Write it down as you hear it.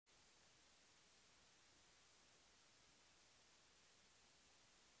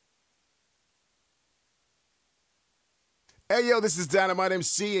Hey yo, this is Dynamite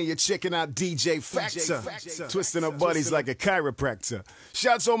MC and you're checking out DJ Faktah, twisting our buddies like a chiropractor.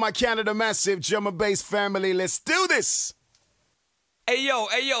 Shouts on my Canada Massive drum and bass family. Let's do this. Hey yo,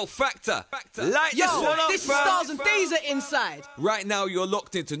 Faktah. Light this one up, this is Stars and Days are inside. Right now you're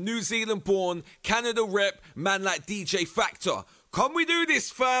locked into New Zealand born, Canada rep, man like DJ Faktah. Can we do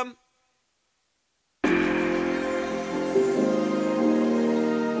this, fam?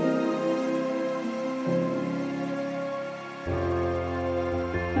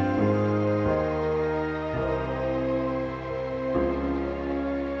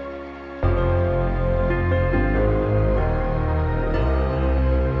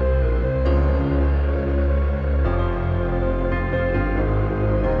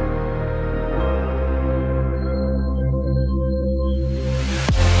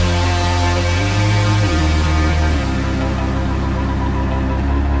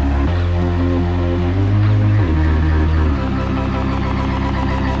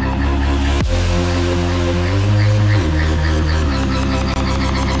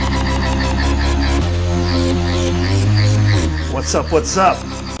 What's up?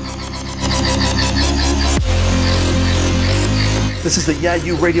 This is the Yeah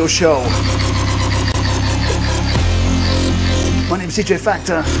You Radio Show. My name's DJ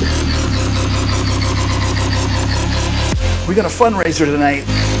Faktah. We got a fundraiser tonight.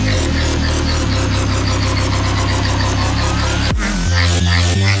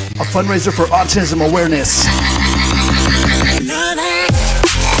 A fundraiser for autism awareness.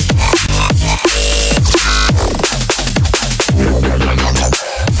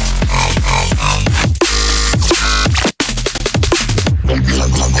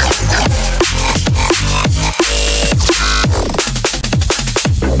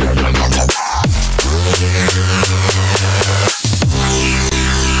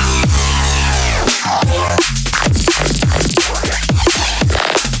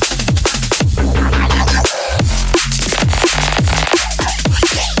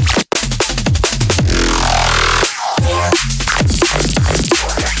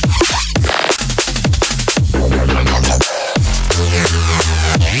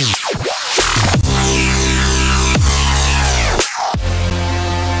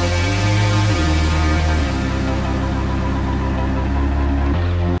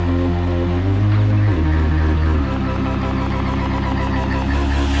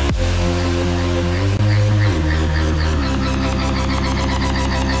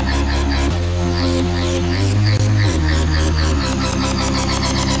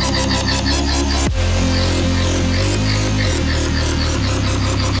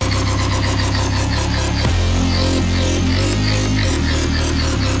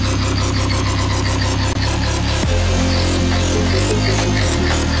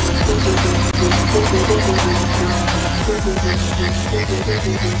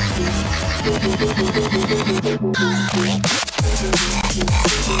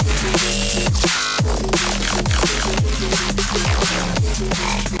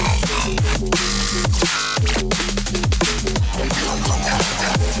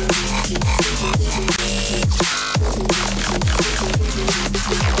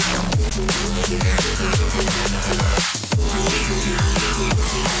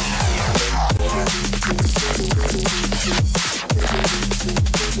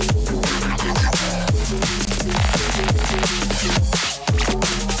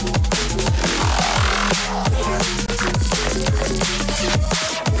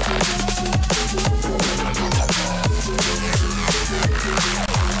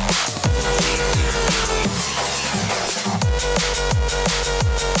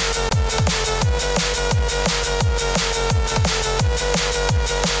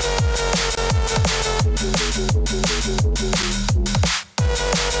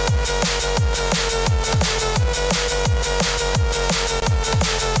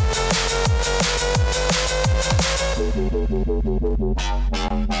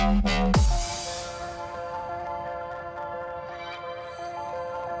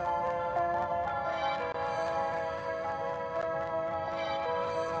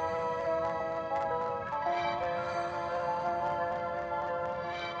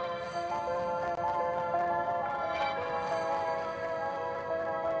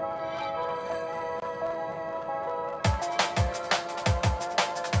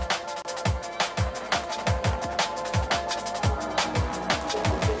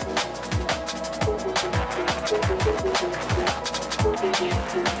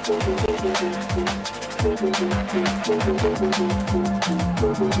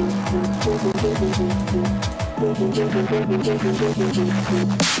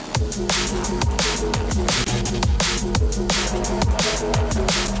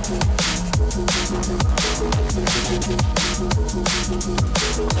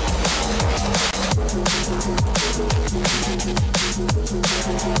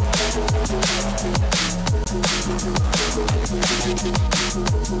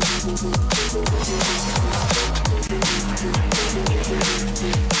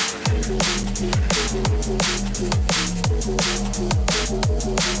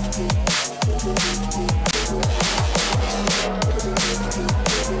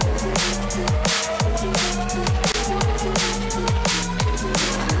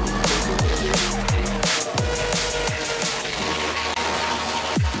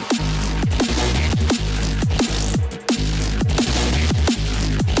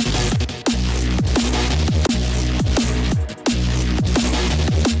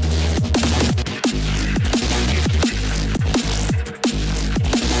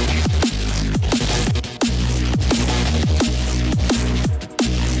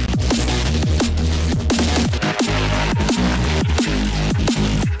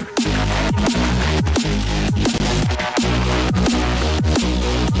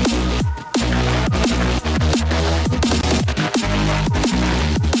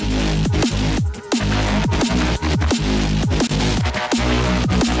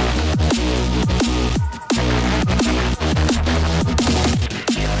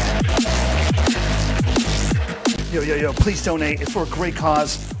 Yo, please donate. It's for a great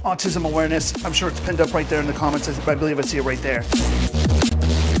cause, autism awareness. I'm sure it's pinned up right there in the comments. I believe I see it right there.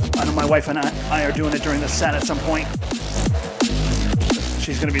 I know my wife and I are doing it during the set at some point.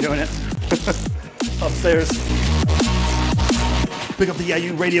 She's going to be doing it upstairs. Pick up the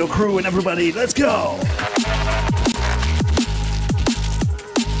YU Radio crew and everybody. Let's go.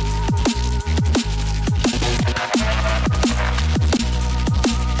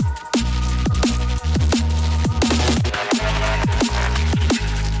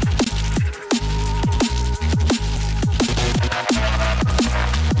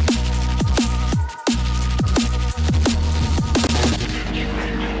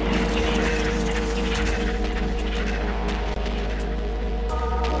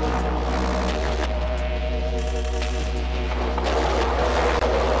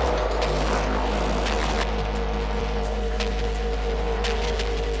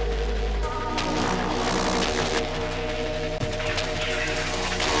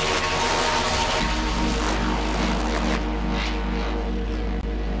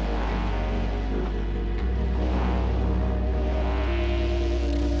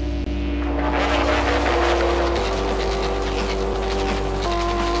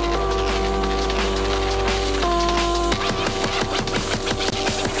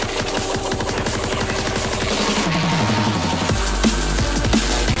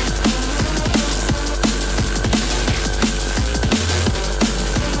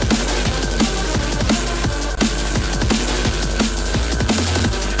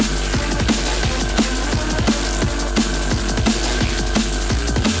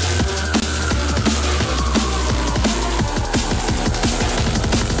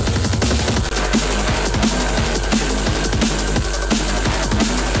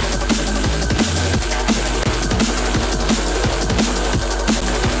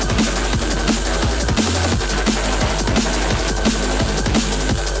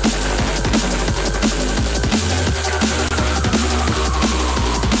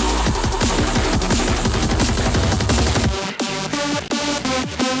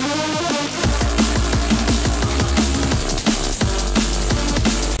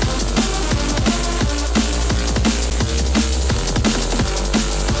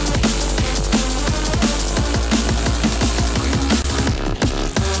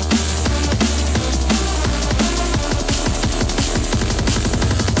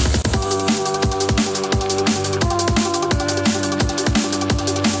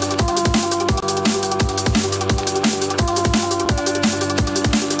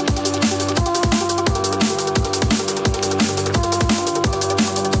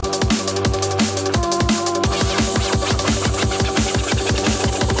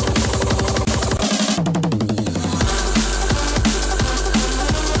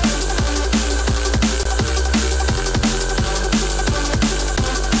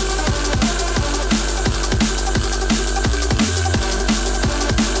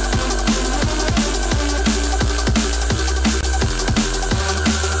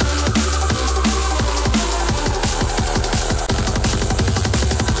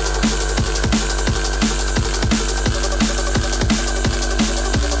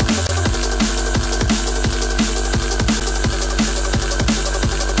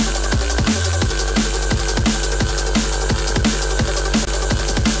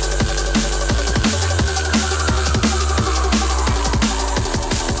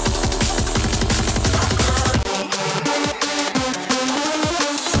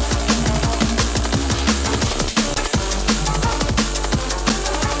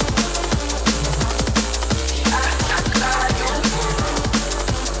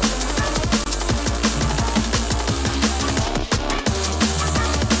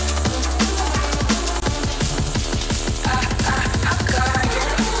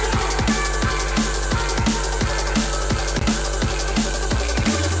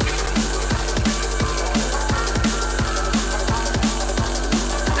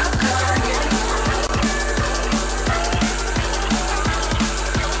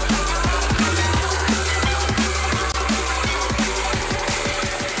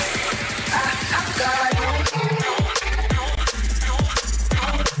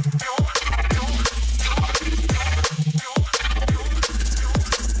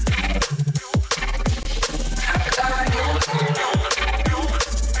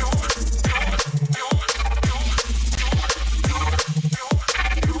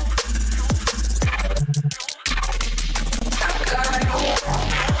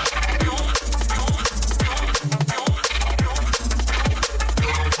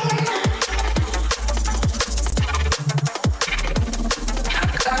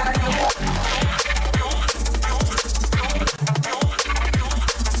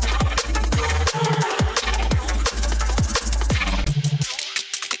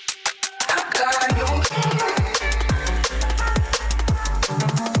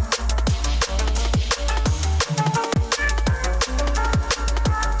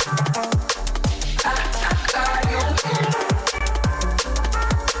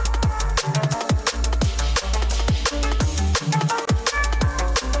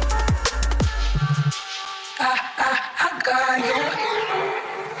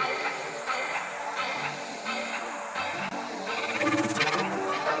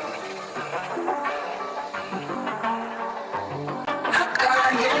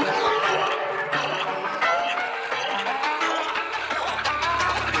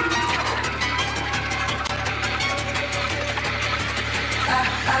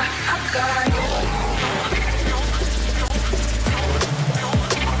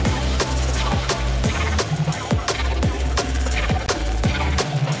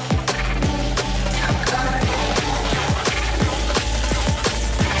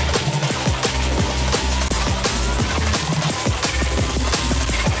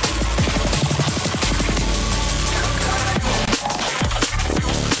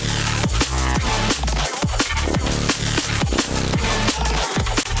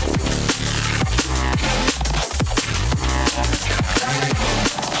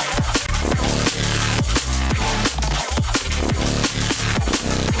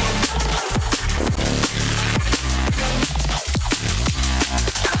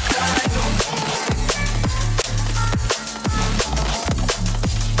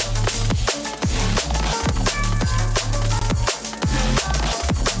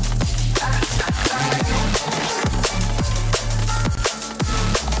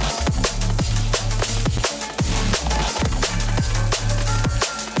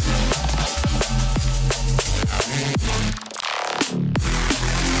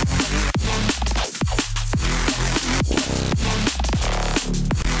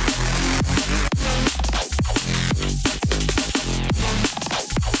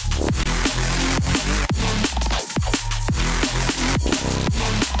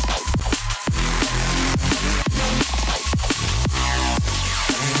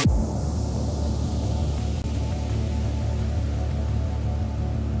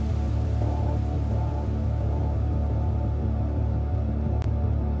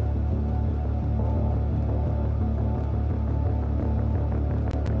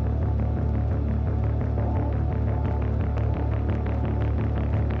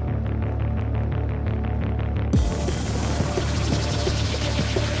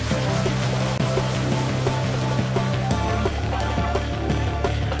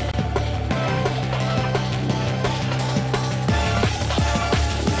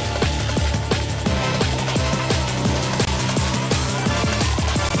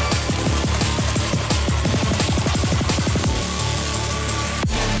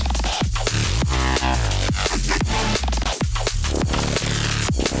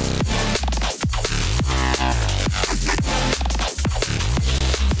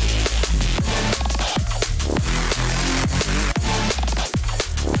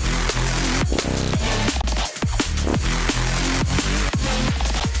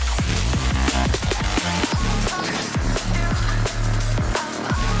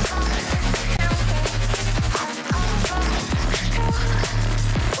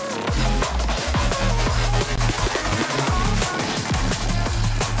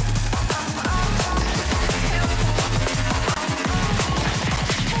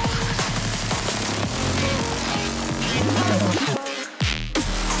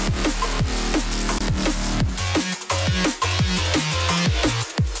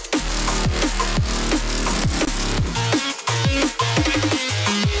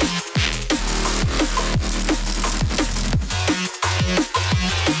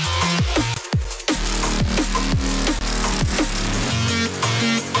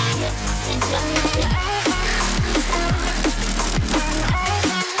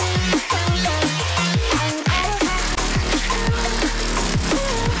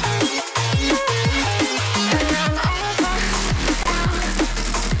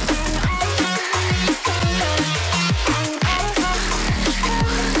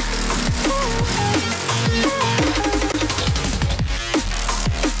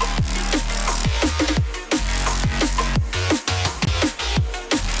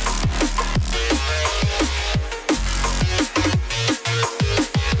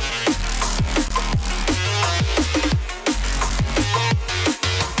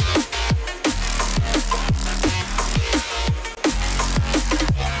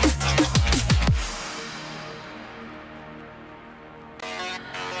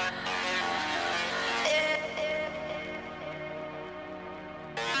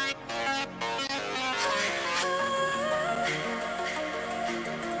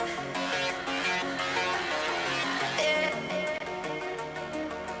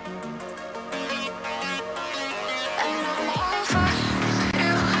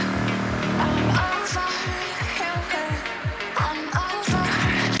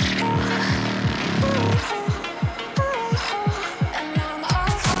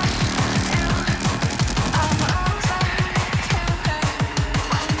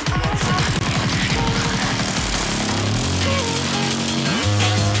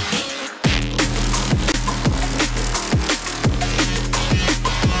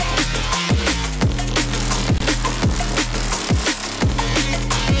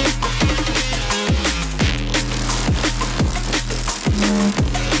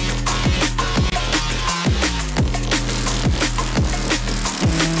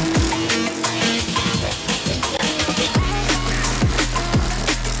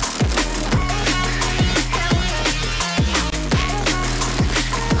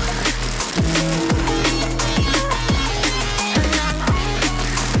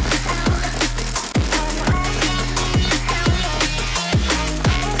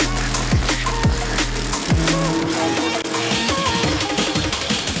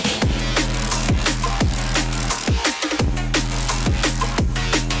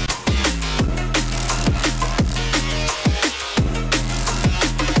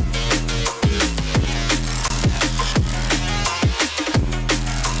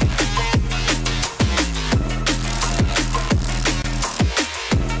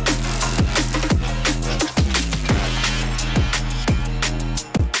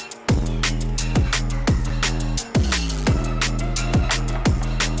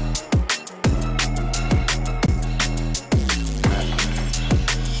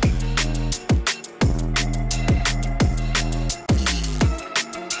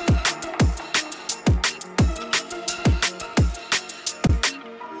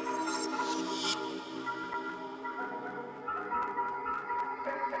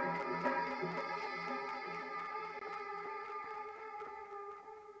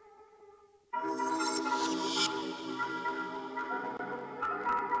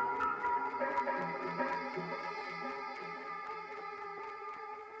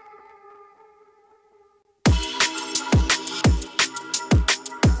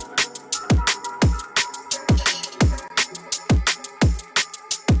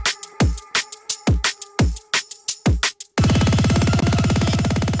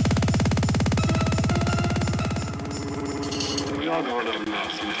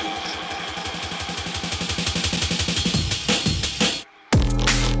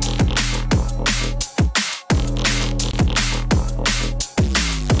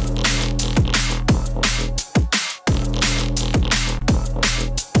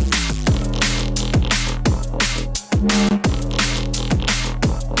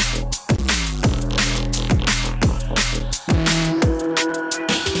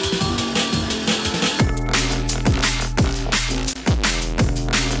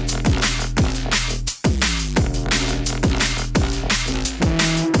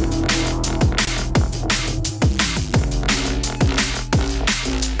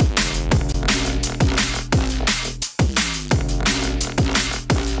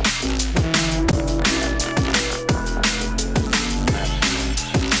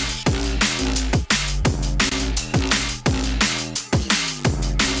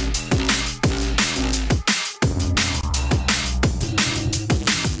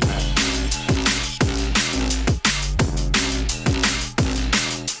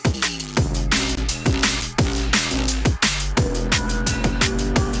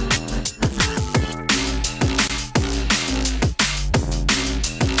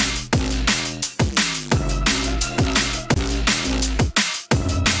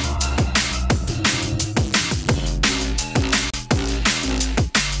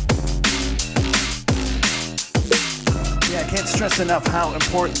 Stress enough how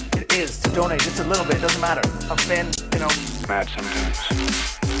important it is to donate just a little bit. It doesn't matter. I've been, mad sometimes.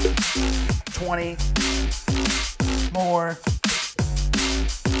 20 more.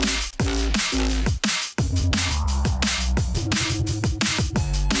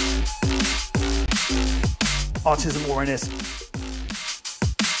 Autism awareness.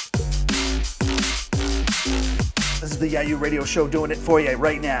 This is the Yayu Radio Show doing it for you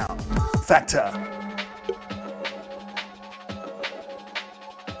right now. Faktah.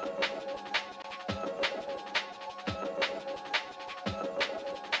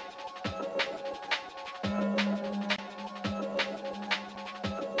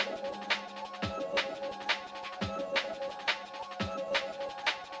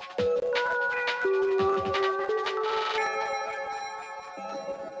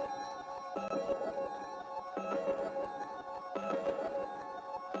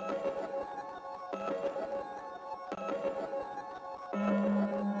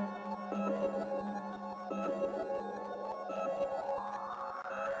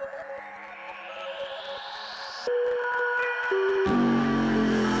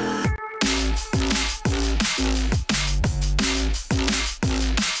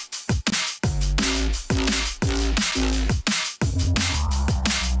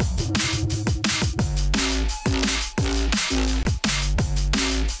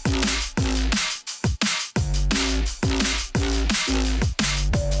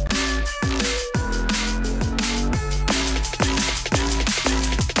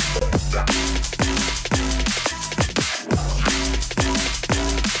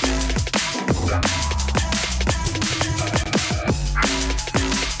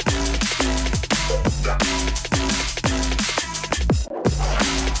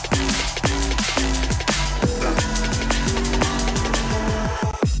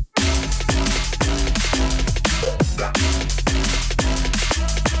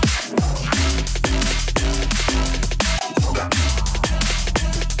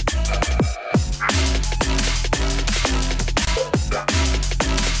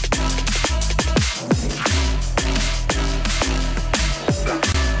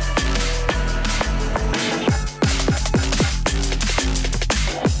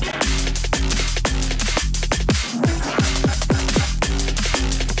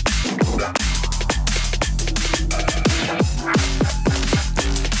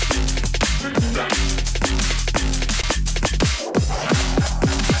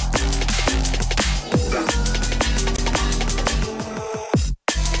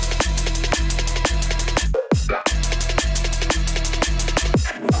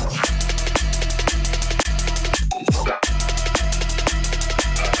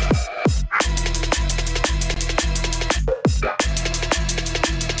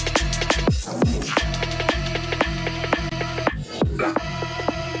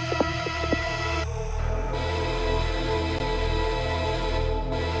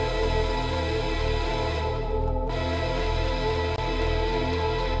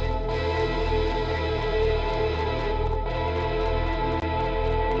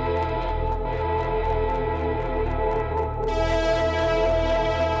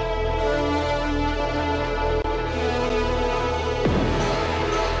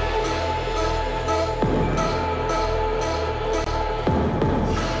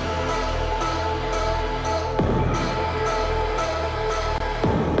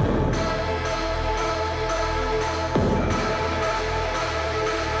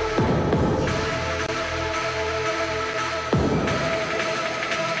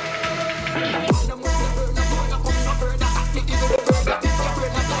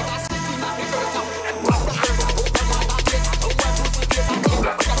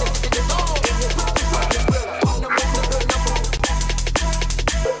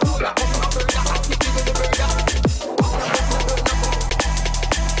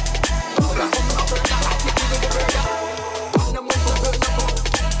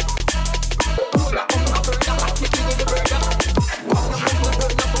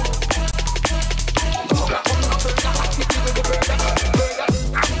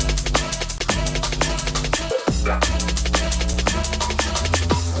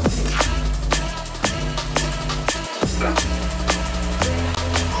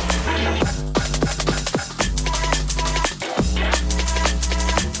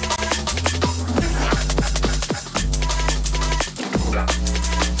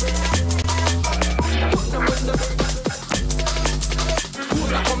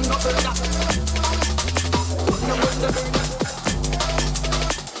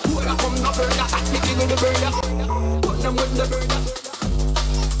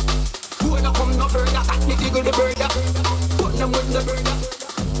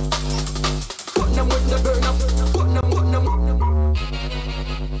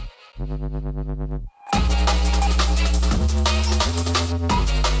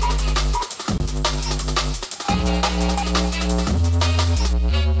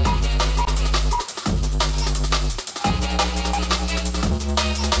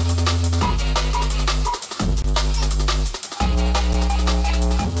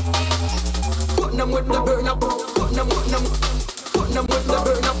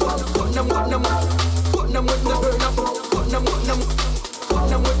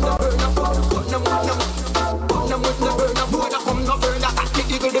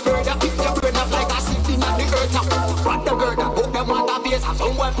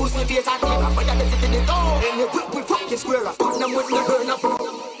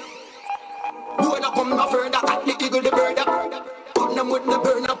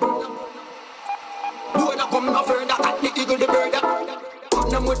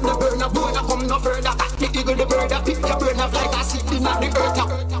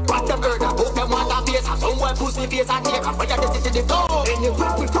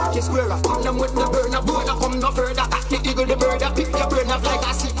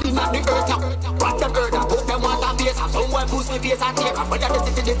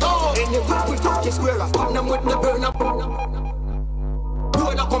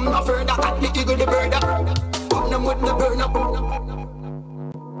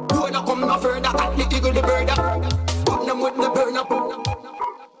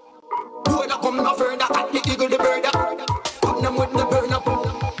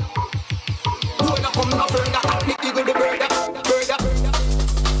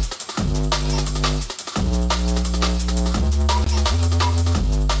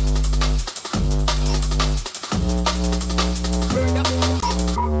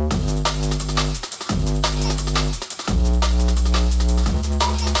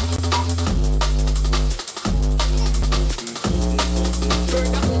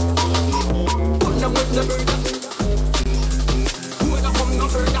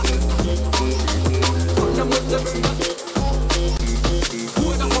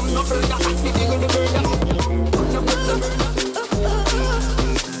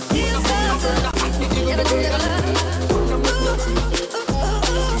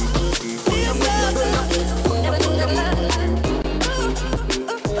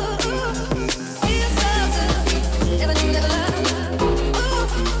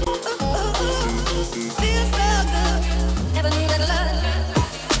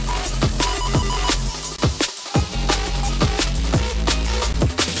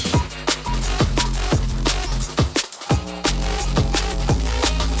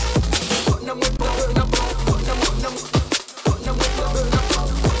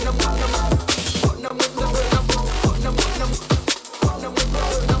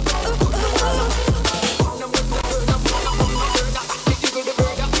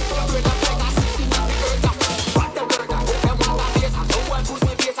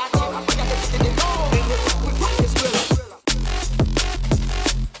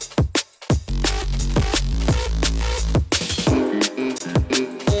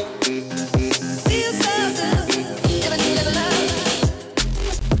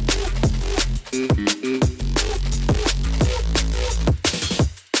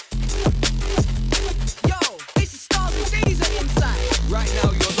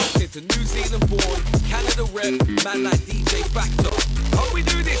 Man like DJ Faktah. How we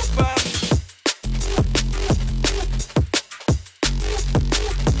do this, fam?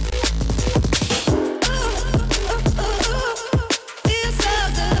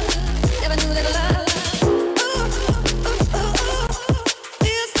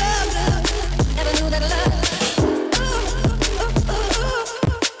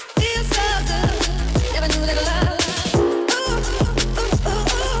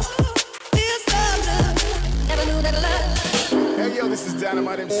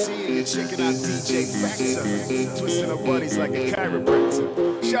 checking out DJ Faktah, twisting her buddies like a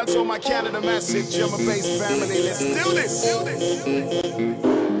chiropractor. Shouts on my Canada Massive Drummer Bass family. Let's do this.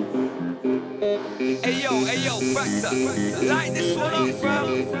 Hey yo, Faktah, light this one up,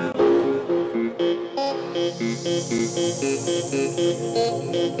 fam.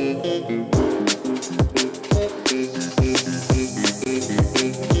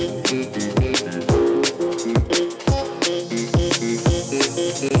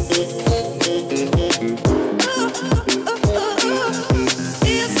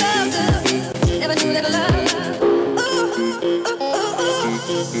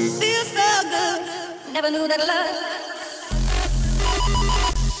 Never knew that love.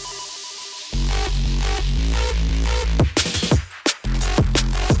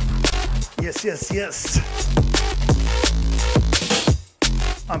 Yes.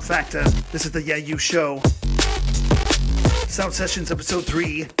 I'm Faktah. This is the Yeah You Show. Sound Sessions episode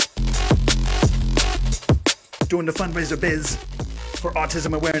 3. Doing the fundraiser biz for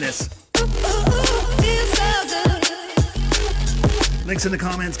autism awareness. Links in the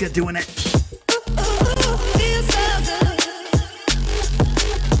comments, get doing it.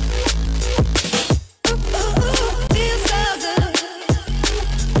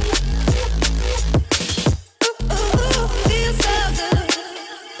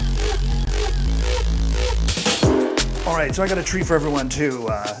 Alright, so I got a treat for everyone too,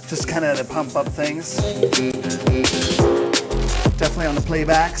 just kind of to pump up things. Definitely on the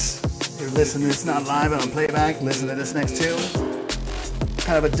playbacks. You're listening to this not live, but on playback, listen to this next tune.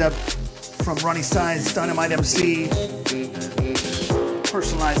 Kind of a dub from Ronnie Sides, Dynamite MC.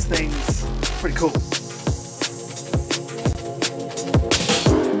 Personalized things. Pretty cool.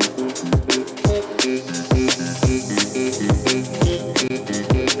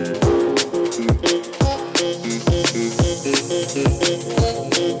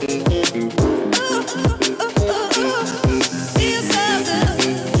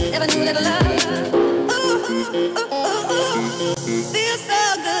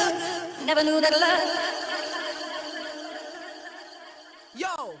 Never knew that love.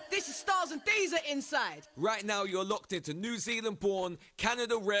 Yo, this is Stars and Days are inside. Right now you're locked into New Zealand born,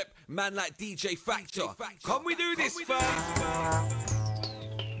 Canada rep, man like DJ Faktah. Can we do this, fam?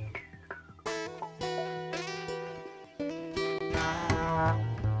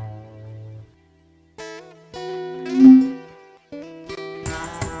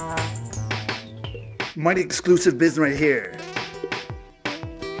 Mighty exclusive biz right here.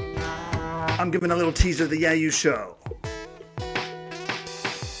 I'm giving a little teaser of the Yeah You Show.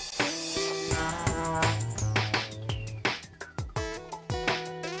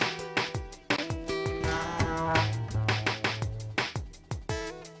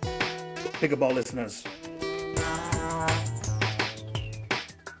 Pickleball listeners.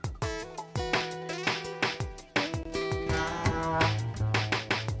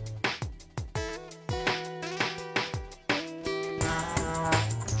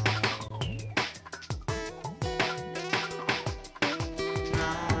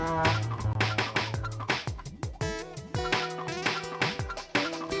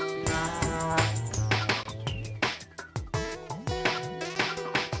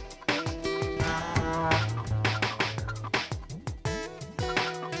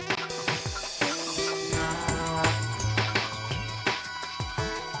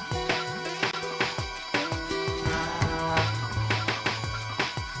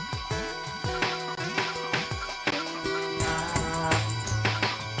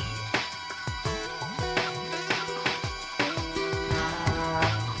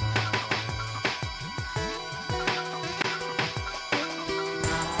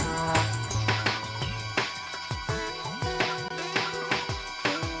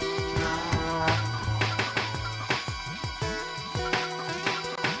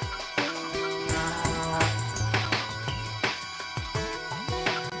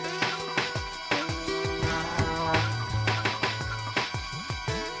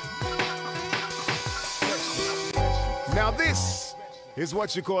 Now this is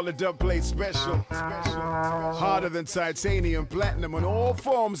what you call a dub plate special. Harder than titanium, platinum, and all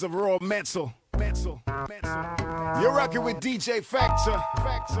forms of raw metal. You're rocking with DJ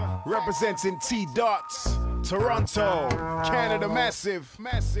Faktah, representing T-Dots, Toronto, Canada Massive,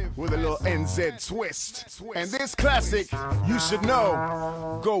 with a little NZ twist. And this classic, you should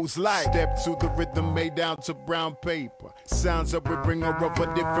know, goes like step to the rhythm made down to brown paper. Sounds up we bring her of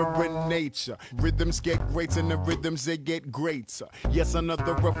a different nature. Rhythms get greater and the rhythms they get greater. Yes,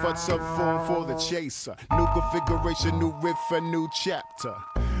 another rougher form for the chaser. New configuration, new riff, a new chapter.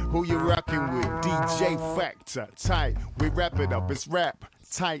 Who you rocking with? DJ Faktah. Tight, we wrap it up, it's rap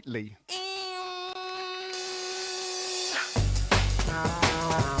tightly.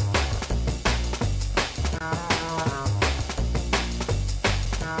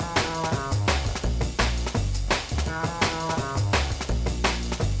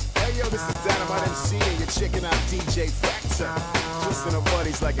 Checking out DJ Faktah, twisting our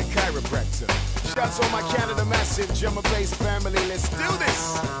bodies like a chiropractor. Shouts on my Canada massive drummer bass family, let's do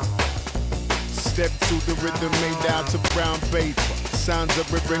this. Step to the rhythm made out of brown paper. Sounds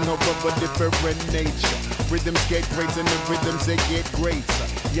of ripping up of a different nature. Rhythms get greater and the rhythms they get greater.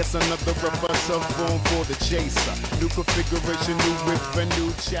 Yes, another reverse of form for the chaser. New configuration, new riff, a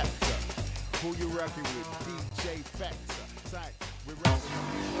new chapter. Who you rocking with? DJ Faktah. Tight, we're rocking.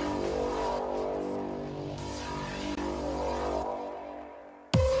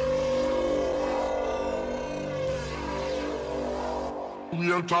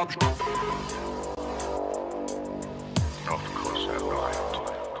 Real top. Of course, I know I have to.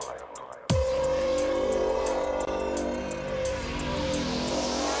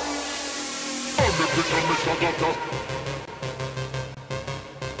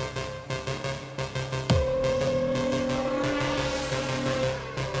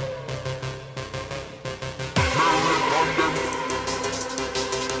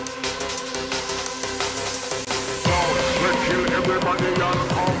 Everybody and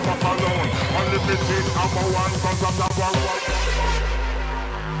come back alone. Unlimited number one, cause I'm number one.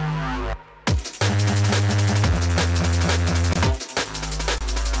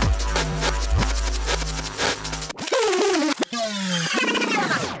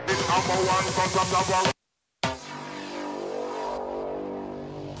 It's number one, cause I'm number one.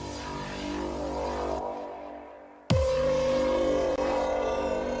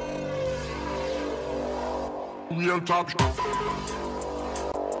 Real top.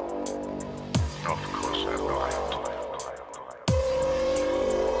 Of course, I know I have to.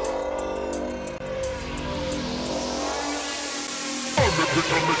 I'm the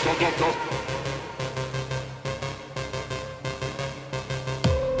Mr. Doctor.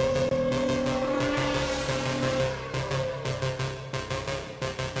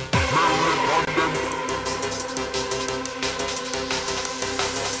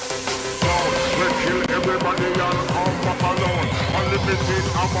 Everybody and come back alone. Unlimited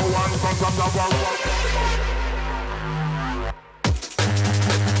number one, cause I'm number one.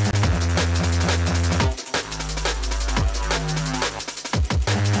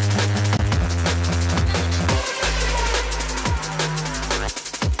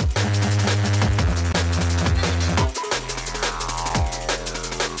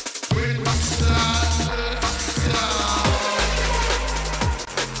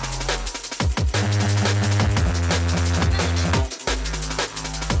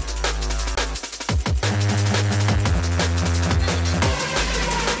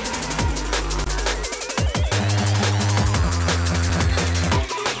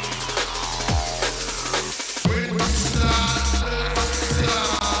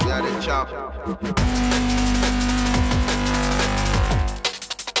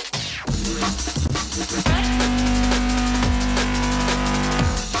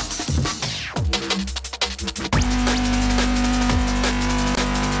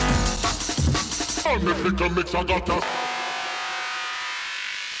 Little mix I got us.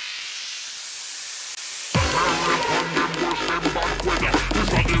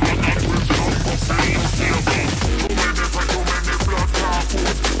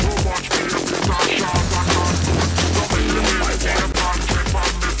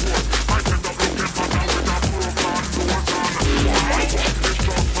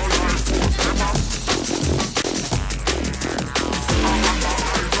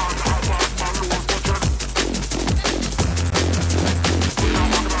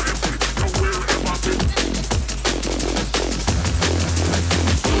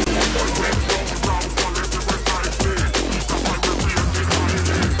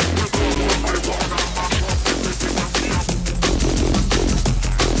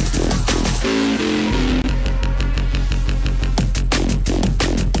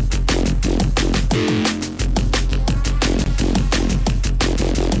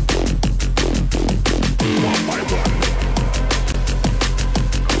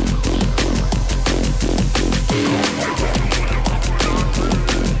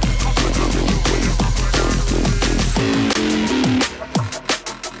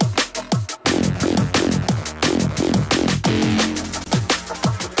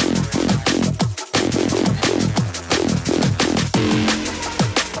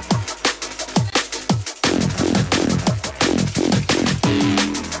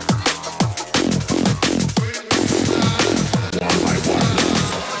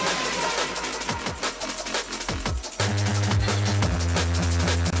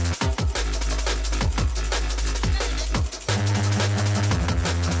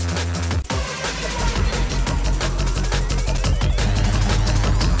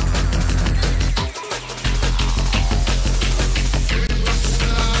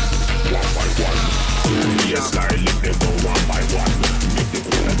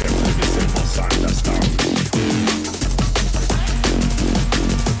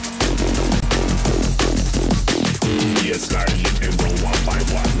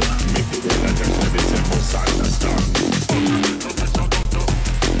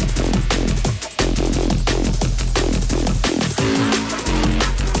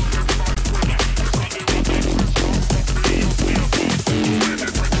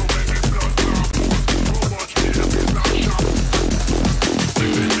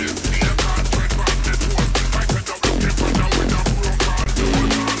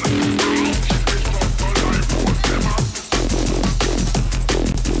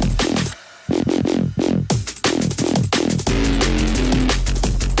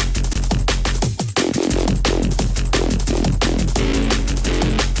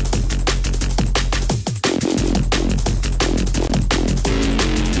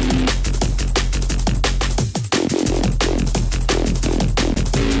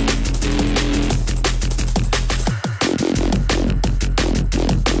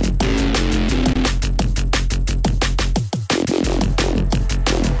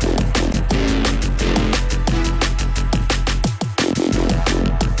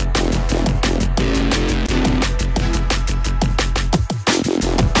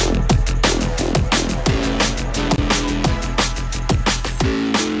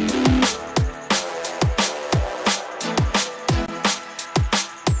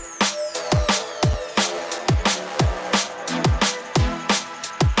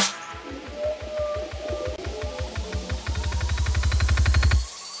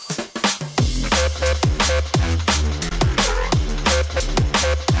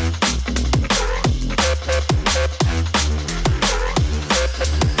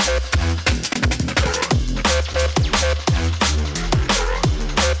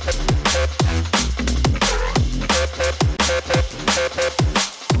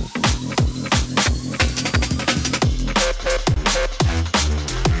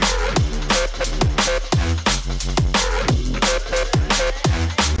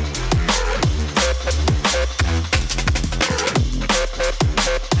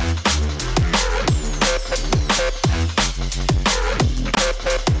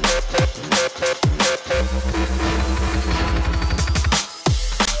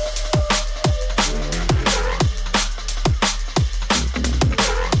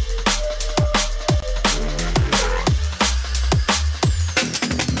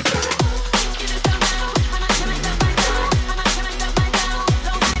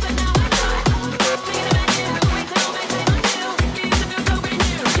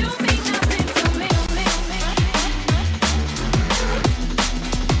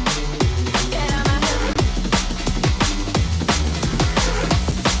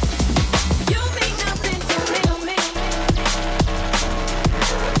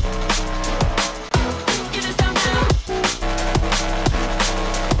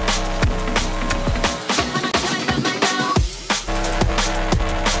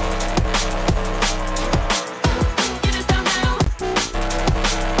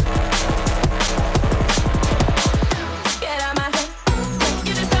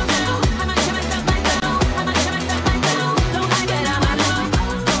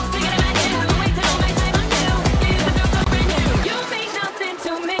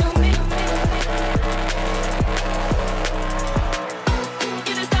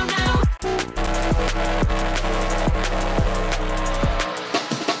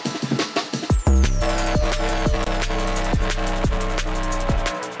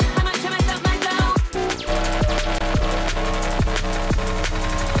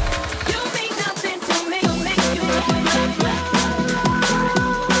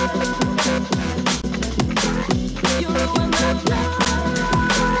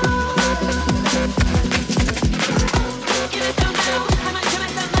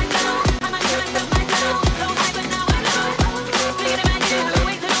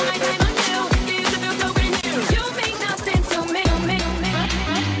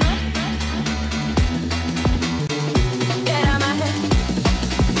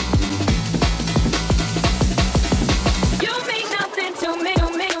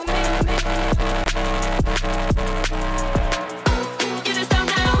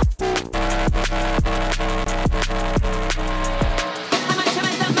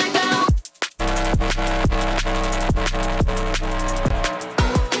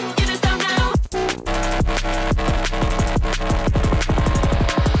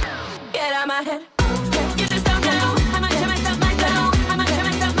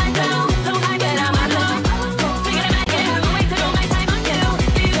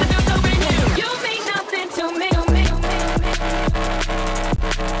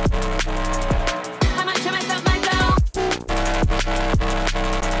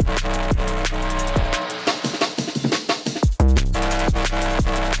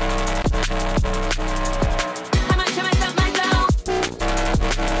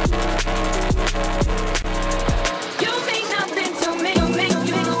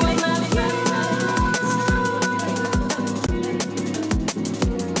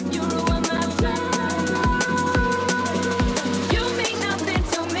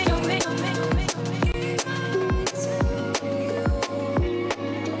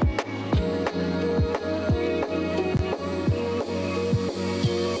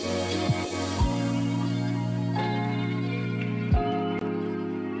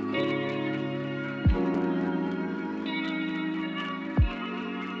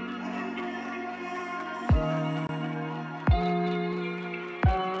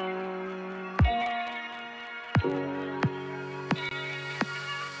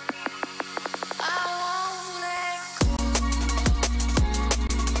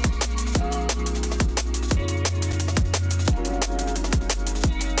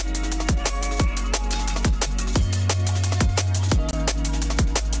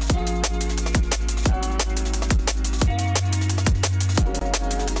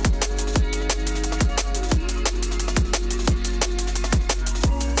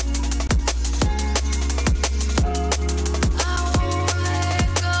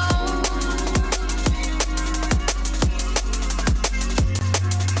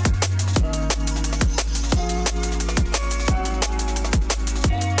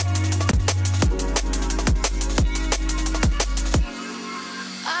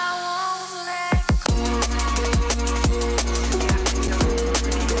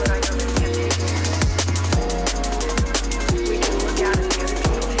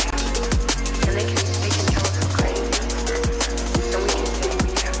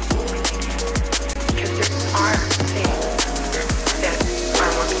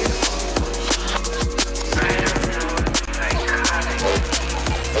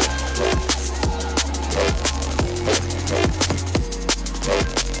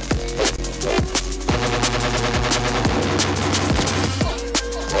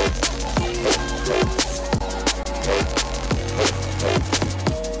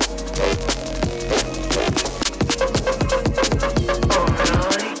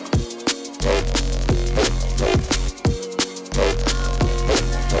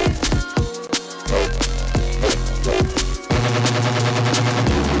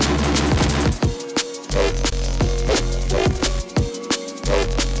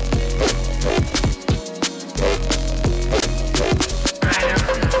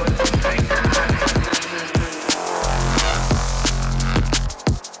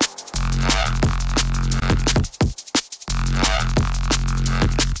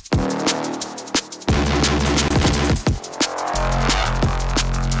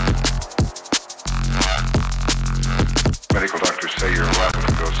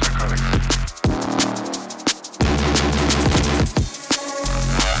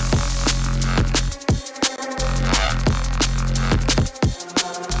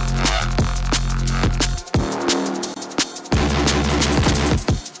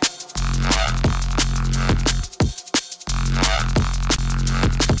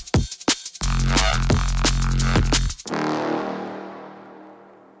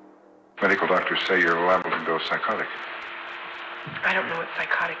 say you're liable to go psychotic. I don't know what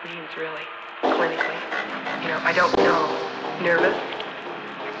psychotic means, really, clinically. You know, I don't know. Nervous?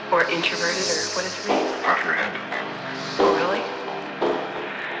 Or introverted, or what does it mean? Off your head. Oh, really?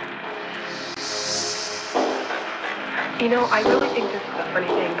 You know, I really think this is a funny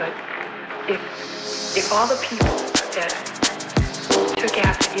thing, but if all the people that took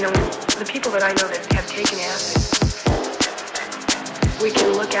acid, you know, the people that I know that have taken acid, we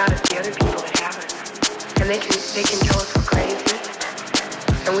can look out at the other people that haven't, and they can tell us we're crazy,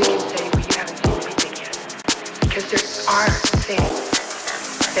 and we can say, well, you haven't seen anything yet, because there are things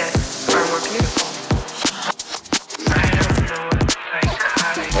that are more beautiful. I don't know what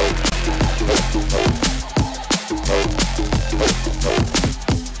psychotic means.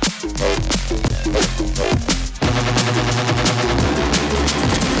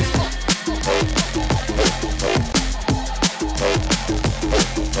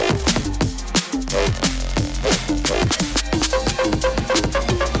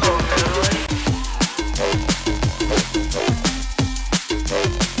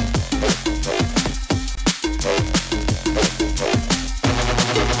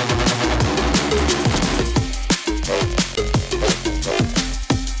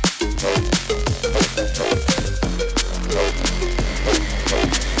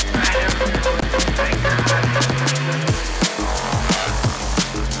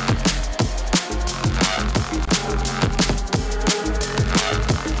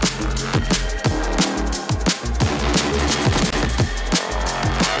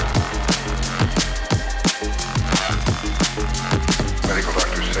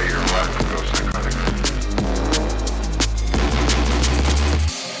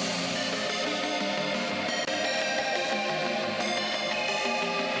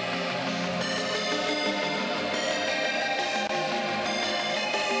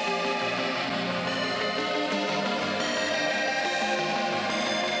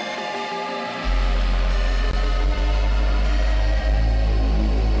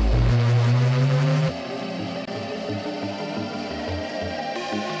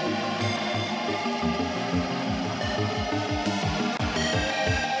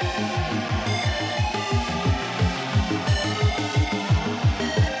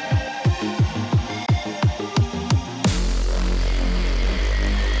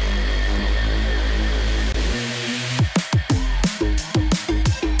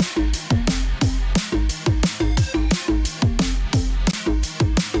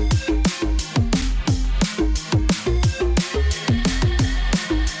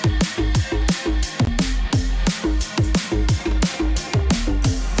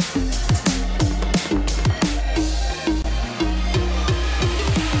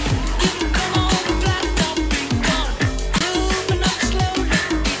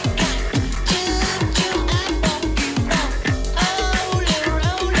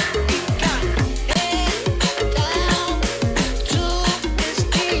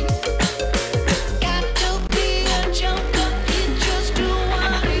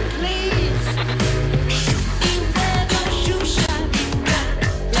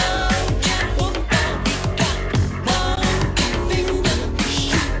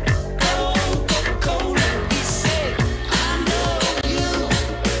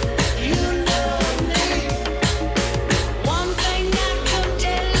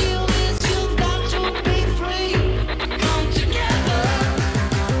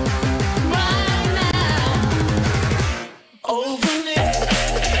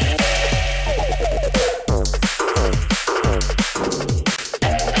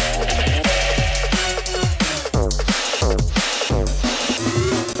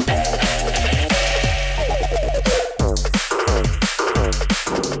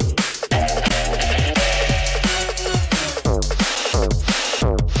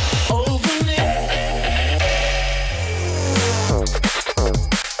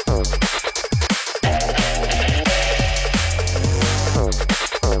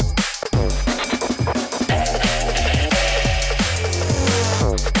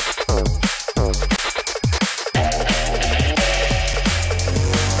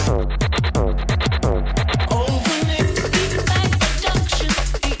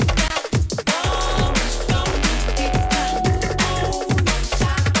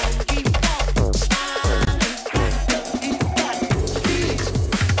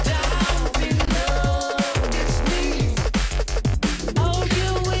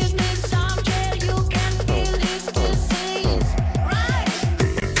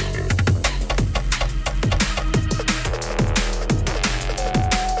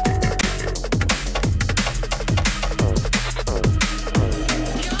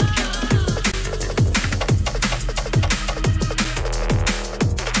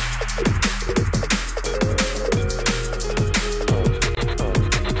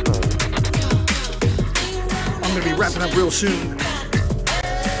 up real soon.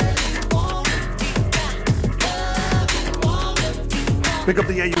 Pick up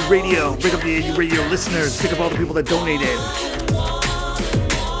the AU Radio. Pick up the AU Radio listeners. Pick up all the people that donated.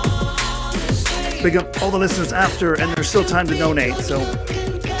 Pick up all the listeners after, and there's still time to donate, so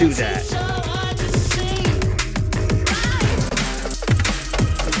do that.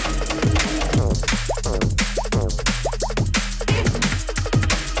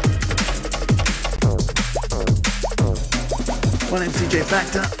 My name's DJ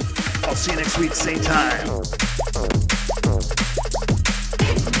Faktah. I'll see you next week, same time.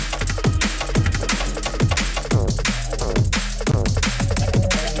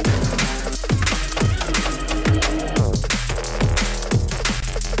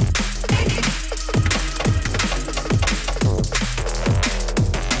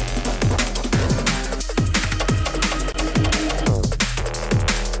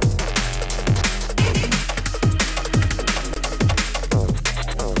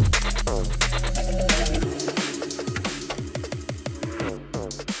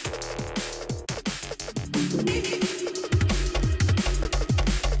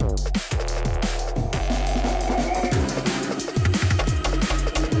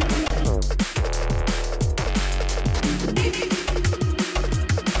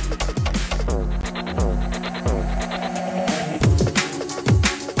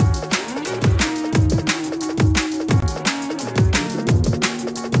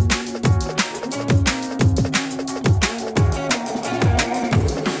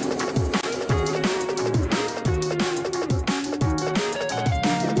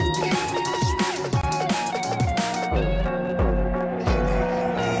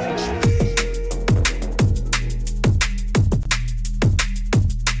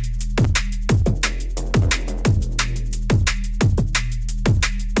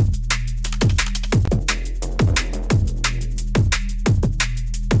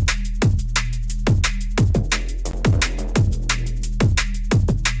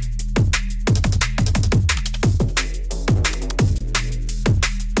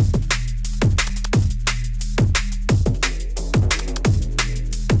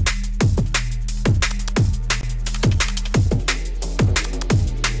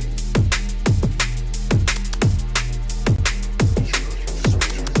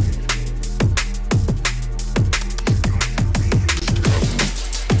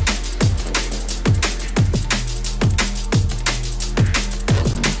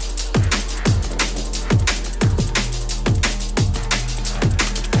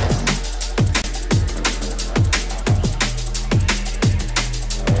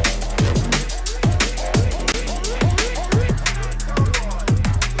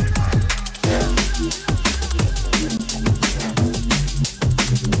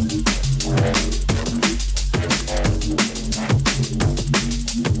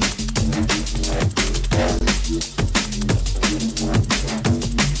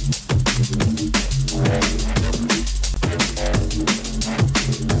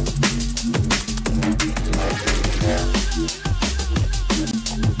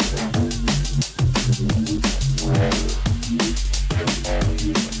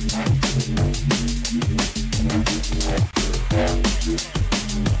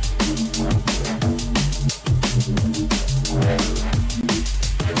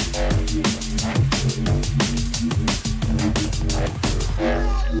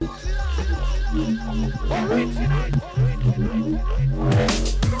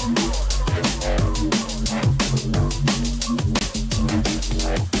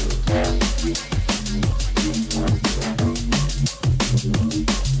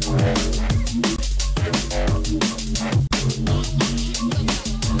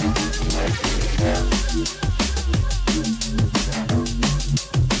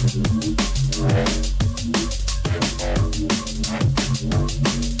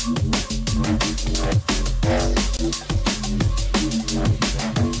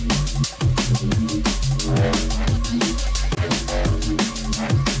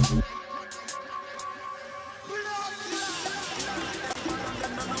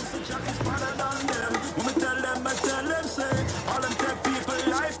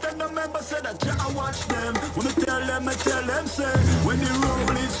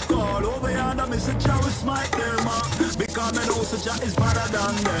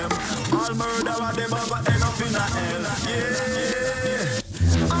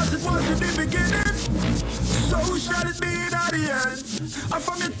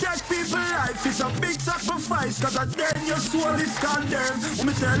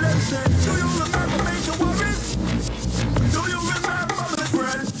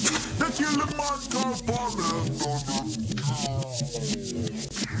 Kill the monster for them.